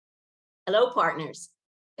Hello, partners.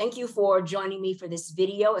 Thank you for joining me for this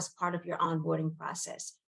video as part of your onboarding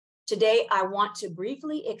process. Today, I want to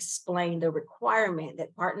briefly explain the requirement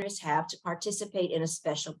that partners have to participate in a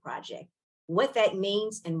special project, what that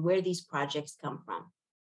means, and where these projects come from.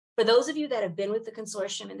 For those of you that have been with the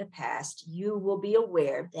consortium in the past, you will be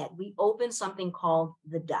aware that we open something called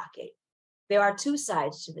the docket. There are two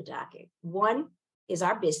sides to the docket. One is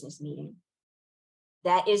our business meeting.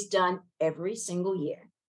 That is done every single year.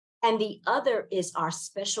 And the other is our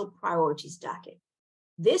special priorities docket.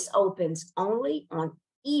 This opens only on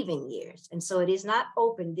even years. And so it is not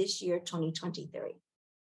open this year, 2023.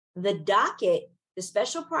 The docket, the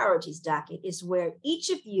special priorities docket, is where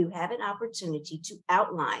each of you have an opportunity to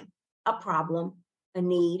outline a problem, a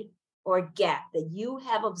need, or a gap that you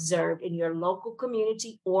have observed in your local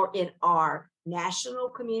community or in our national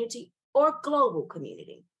community or global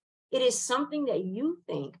community. It is something that you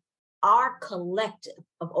think our collective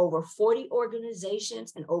of over 40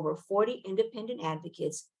 organizations and over 40 independent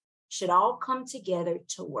advocates should all come together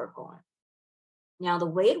to work on. Now, the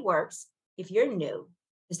way it works, if you're new,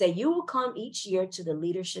 is that you will come each year to the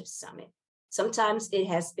Leadership Summit. Sometimes it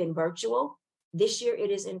has been virtual. This year it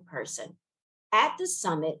is in person. At the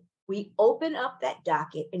summit, we open up that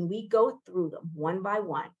docket and we go through them one by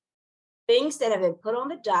one. Things that have been put on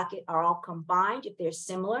the docket are all combined if they're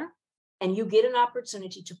similar, and you get an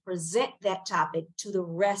opportunity to present that topic to the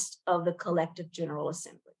rest of the collective General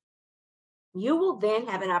Assembly. You will then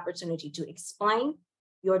have an opportunity to explain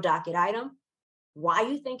your docket item, why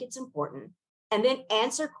you think it's important, and then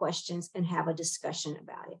answer questions and have a discussion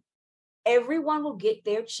about it. Everyone will get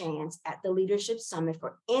their chance at the Leadership Summit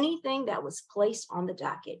for anything that was placed on the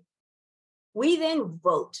docket. We then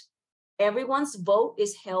vote. Everyone's vote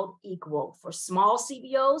is held equal for small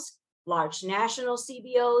CBOs, large national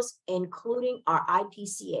CBOs, including our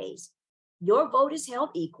IPCAs. Your vote is held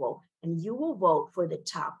equal, and you will vote for the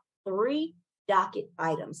top 3 docket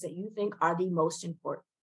items that you think are the most important.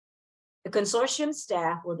 The consortium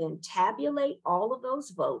staff will then tabulate all of those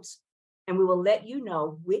votes, and we will let you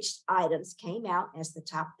know which items came out as the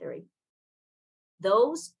top 3.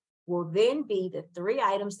 Those will then be the 3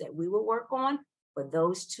 items that we will work on for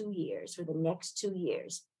those 2 years, for the next 2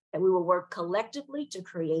 years. And we will work collectively to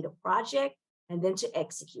create a project and then to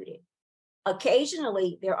execute it.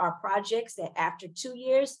 Occasionally, there are projects that after 2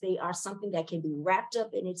 years, they are something that can be wrapped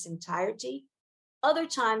up in its entirety. Other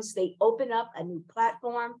times, they open up a new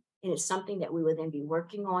platform, and it's something that we will then be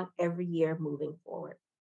working on every year moving forward.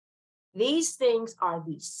 These things are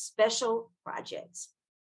the special projects.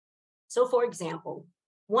 So, for example,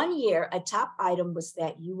 one year, a top item was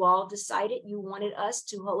that you all decided you wanted us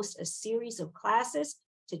to host a series of classes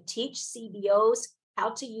to teach CBOs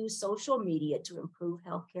how to use social media to improve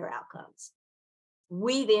healthcare outcomes.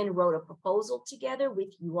 We then wrote a proposal together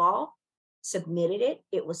with you all, submitted it.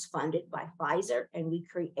 It was funded by Pfizer, and we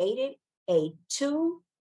created a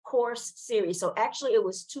 2-course series. So actually, it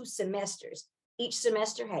was 2 semesters. Each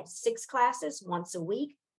semester had 6 classes once a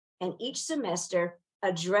week, and each semester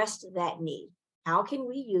addressed that need. How can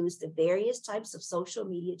we use the various types of social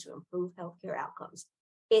media to improve healthcare outcomes?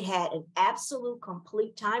 It had an absolute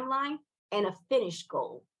complete timeline and a finish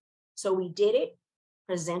goal. So we did it,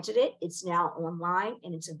 presented it. It's now online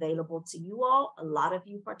and it's available to you all. A lot of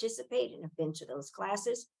you participate and have been to those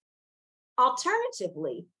classes.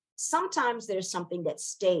 Alternatively, sometimes there's something that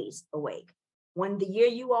stays awake. When the year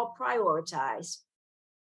you all prioritized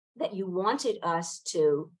that you wanted us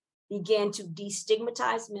to begin to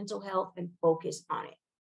destigmatize mental health and focus on it.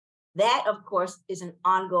 That, of course, is an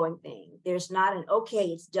ongoing thing. There's not an, okay,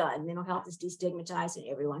 it's done. Mental health is destigmatized and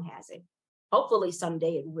everyone has it. Hopefully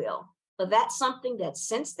someday it will. But that's something that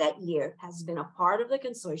since that year has been a part of the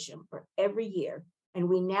consortium for every year. And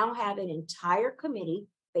we now have an entire committee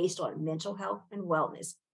based on mental health and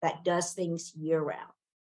wellness that does things year round.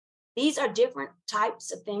 These are different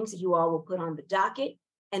types of things that you all will put on the docket,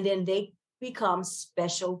 and then they become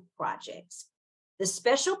special projects. The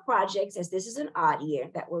special projects, as this is an odd year,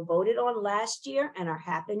 that were voted on last year and are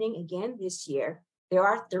happening again this year, there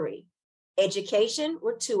are 3. Education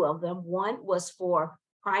were 2 of them. One was for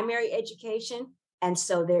primary education. And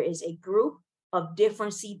so there is a group of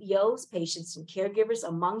different CBOs, patients and caregivers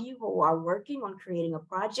among you who are working on creating a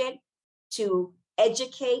project to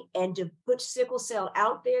educate and to put sickle cell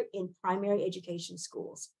out there in primary education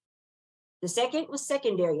schools. The second was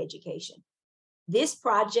secondary education. This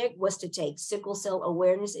project was to take sickle cell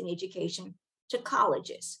awareness and education to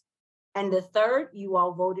colleges. And the third you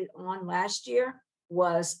all voted on last year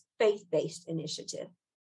was faith-based initiative.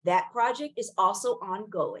 That project is also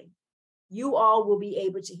ongoing. You all will be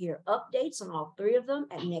able to hear updates on all three of them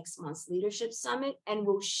at next month's Leadership Summit, and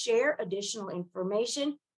we'll share additional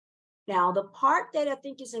information. Now, the part that I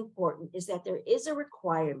think is important is that there is a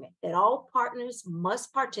requirement that all partners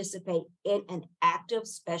must participate in an active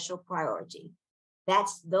special priority.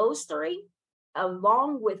 That's those three,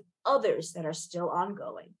 along with others that are still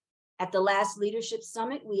ongoing. At the last Leadership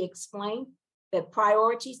Summit, we explained that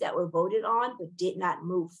priorities that were voted on but did not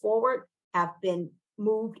move forward have been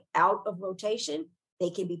moved out of rotation. They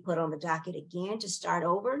can be put on the docket again to start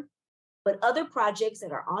over. But other projects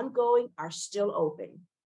that are ongoing are still open.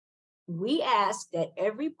 We ask that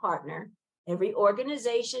every partner, every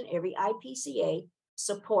organization, every IPCA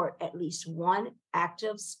support at least one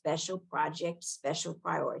active special project, special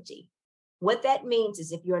priority. What that means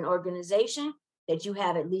is if you're an organization, that you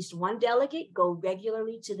have at least one delegate go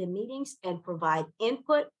regularly to the meetings and provide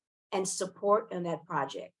input and support on that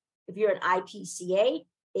project. If you're an IPCA,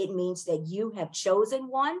 it means that you have chosen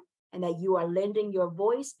one and that you are lending your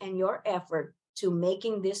voice and your effort to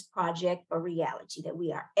making this project a reality, that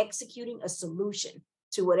we are executing a solution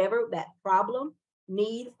to whatever that problem,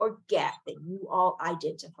 need, or gap that you all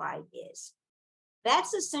identified is.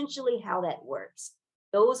 That's essentially how that works.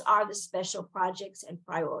 Those are the special projects and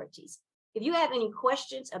priorities. If you have any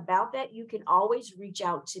questions about that, you can always reach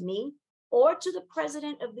out to me or to the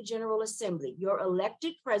President of the General Assembly. Your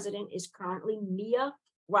elected president is currently Mia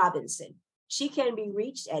Robinson. She can be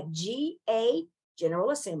reached at GA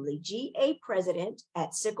General Assembly, GA President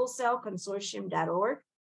at sicklecellconsortium.org.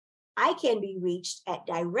 I can be reached at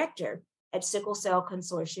director at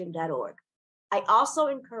sicklecellconsortium.org. I also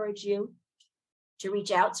encourage you to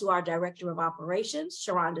reach out to our Director of Operations,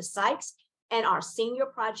 Sharonda Sykes, and our Senior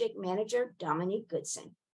Project Manager, Dominique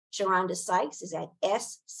Goodson. Sharonda Sykes is at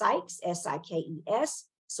S Sykes, S-I-K-E-S.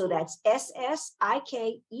 So that's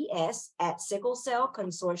S-S-I-K-E-S at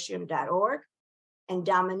sicklecellconsortium.org. And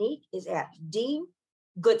Dominique is at D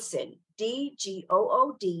Goodson, D-G-O-O-D-S-O-N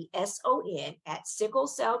at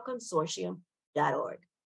sicklecellconsortium.org.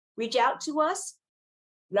 Reach out to us,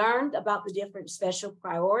 learn about the different special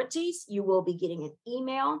priorities. You will be getting an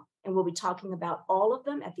email, and we'll be talking about all of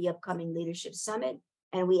them at the upcoming Leadership Summit.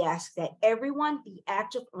 And we ask that everyone be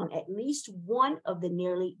active on at least one of the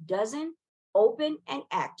nearly dozen open and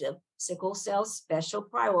active sickle cell special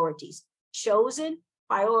priorities, chosen,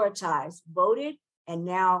 prioritized, voted, and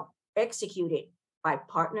now executed by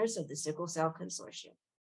partners of the Sickle Cell Consortium.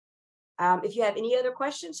 If you have any other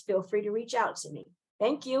questions, feel free to reach out to me.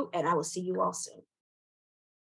 Thank you, and I will see you all soon.